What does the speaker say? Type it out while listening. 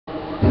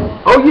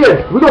Oh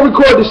yeah, we're gonna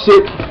record this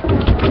shit.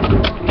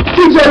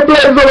 DJ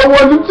Blaze on the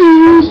ones and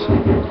twos.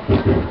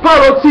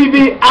 Pyro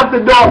TV after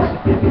dark.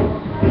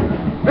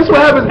 That's what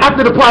happens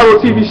after the Pyro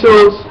TV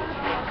shows.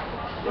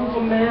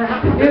 Superman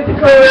in the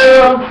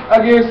club.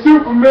 I get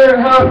Superman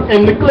hot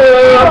In the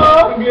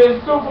club. I get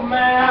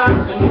Superman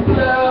hot in the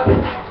club.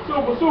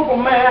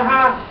 Superman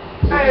hot.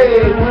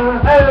 Hey,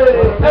 hey,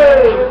 hey,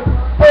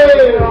 hey,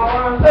 hey,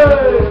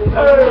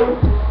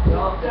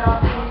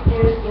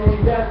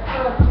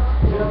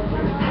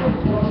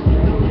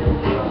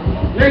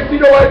 You ain't see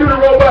nobody do the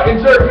robot and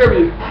jerk, have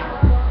you?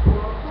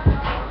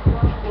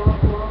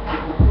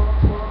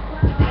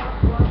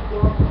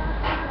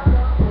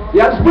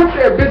 Yeah, I just went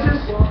there,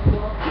 bitches.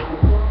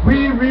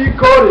 We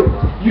recorded.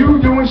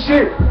 You doing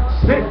shit.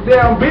 Sit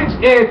down, bitch,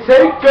 and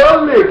take a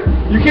lick.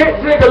 You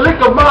can't take a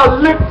lick of my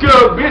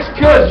liquor, bitch,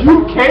 cause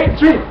you can't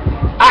drink.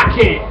 I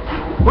can't.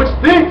 What you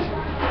think?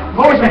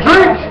 Want some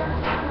drink?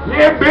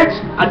 Yeah, bitch,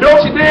 I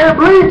don't you dare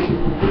blink.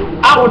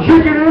 I will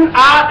drink it in,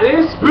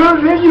 and spill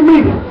it in your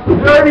meat.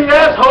 Dirty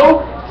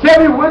asshole, tell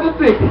me what to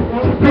think.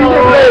 DJ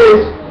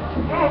Blaze.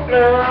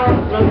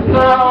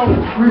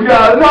 We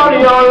got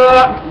money on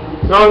that.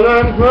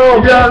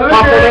 We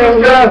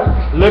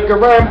got Look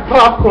around,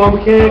 popcorn, we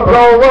can't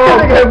go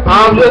wrong.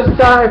 I'm just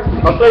tired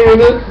of playing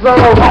this song.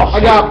 I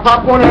got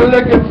popcorn and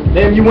liquor,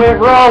 then you went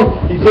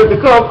wrong. He took the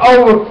cup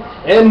over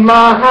in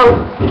my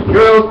house.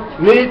 Girls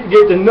need to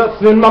get the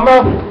nuts in my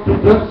mouth.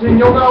 Nuts in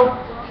your mouth.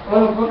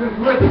 Motherfucking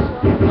bitch.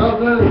 What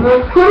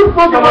the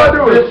fuck am I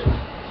doing?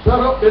 Shut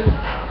up, bitch.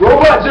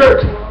 Robot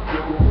jerk.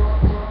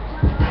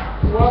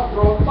 What?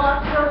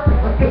 Robot jerk?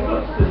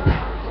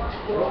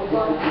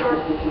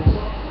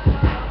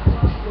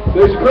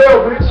 There's your girl,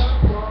 bitch.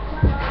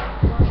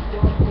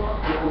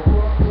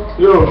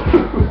 Yo,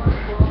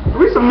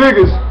 we some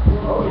niggas.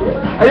 Oh,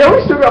 yeah. Hey, yo,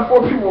 we still got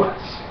 4 people watching.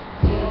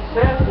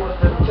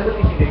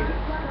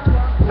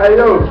 Hey,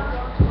 yo,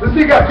 this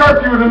nigga got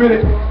curfew in a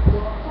minute.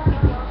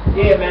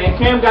 Yeah, man.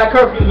 Cam got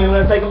curfew and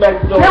we're taking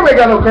back the door. Cam ain't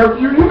got no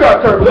curfew. You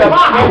got curfew.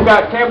 Cam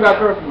got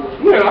curfew.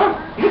 Yeah,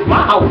 This is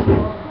my house.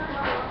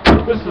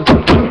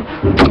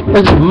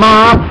 this is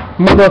my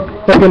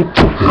motherfucking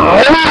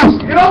house.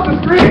 Get off the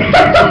screen.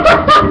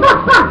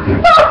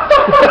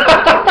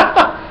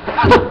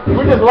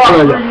 We just lost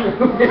 3 years.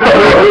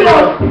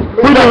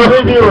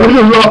 We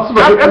just lost.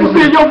 After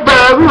seeing your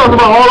fans, we lost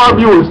about all our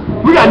viewers.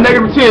 We got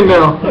 -10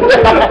 now.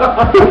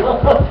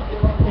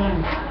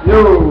 Yo.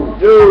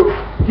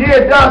 Yeah,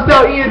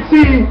 Downstairs ENT,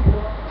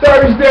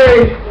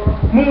 Thursday,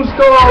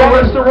 Moonstar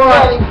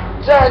Restaurant.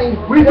 Johnny.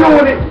 We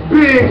doing it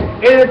big,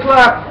 8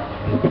 o'clock.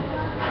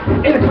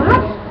 8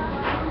 o'clock?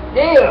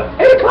 Yeah.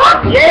 8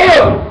 o'clock?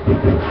 Yeah.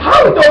 How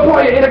we throw a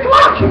party at 8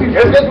 o'clock?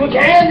 Just as we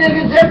can,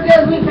 nigga. Just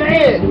as we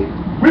can.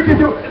 We can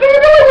do it. Nigga,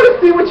 they don't want to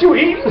see what you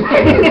eat.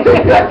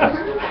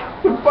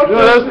 Fuck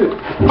that shit.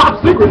 Top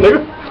secret, nigga.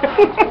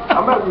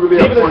 I'm not really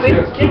Keep it a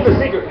secret. Keep it a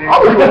secret. I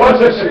don't even watch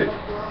that shit.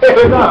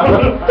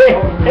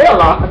 Hell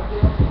no.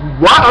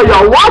 Why are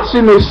y'all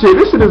watching this shit?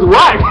 This shit is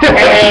whack.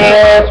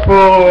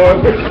 Dashboard.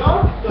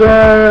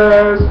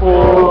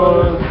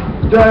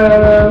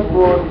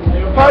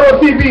 Pyro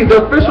TV, the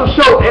official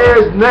show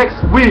airs next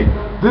week.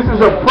 This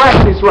is a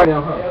practice right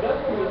now, huh?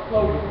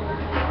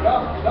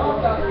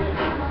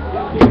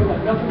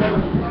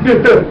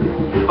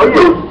 Oh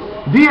yeah,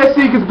 DSC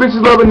cause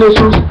bitches love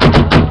initials.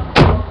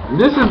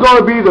 This is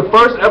gonna be the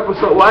first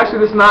episode. Well,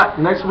 actually, it's not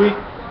next week,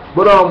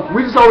 but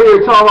we just over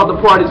here talking about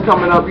the parties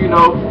coming up. You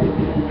know,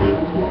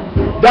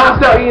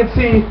 Downstairs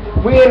ENT.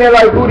 We in there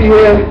like booty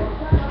here.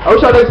 I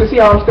wish y'all could see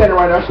how I'm standing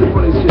right now. I should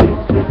put this shit.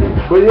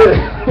 But yeah.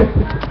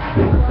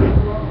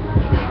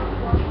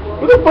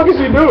 What the fuck is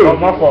he doing? Oh,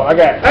 my fault. I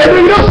got. Hey,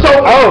 nigga, that's so.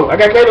 Oh, I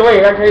got carried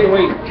away.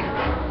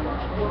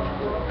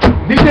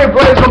 DJ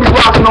Blaze gonna be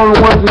rocking on the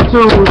ones and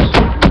twos.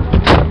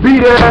 Be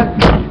there.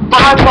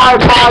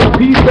 555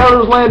 P.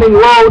 Sellers Landing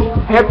Road,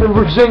 Hampton,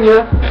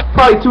 Virginia.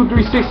 Probably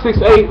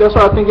 23668. That's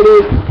what I think it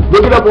is.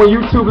 Look it up on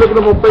YouTube. Look it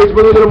up on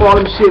Facebook. Look it up on all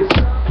them shits.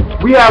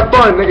 We have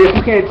fun, nigga. If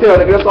you can't tell,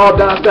 nigga, that's all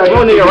Downstairs.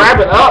 Oh, nigga, wrap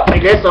it up.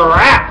 Nigga, it's a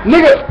wrap.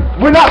 Nigga,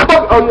 we're not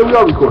fucking. Oh, yeah, we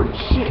are recording.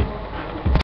 Shit.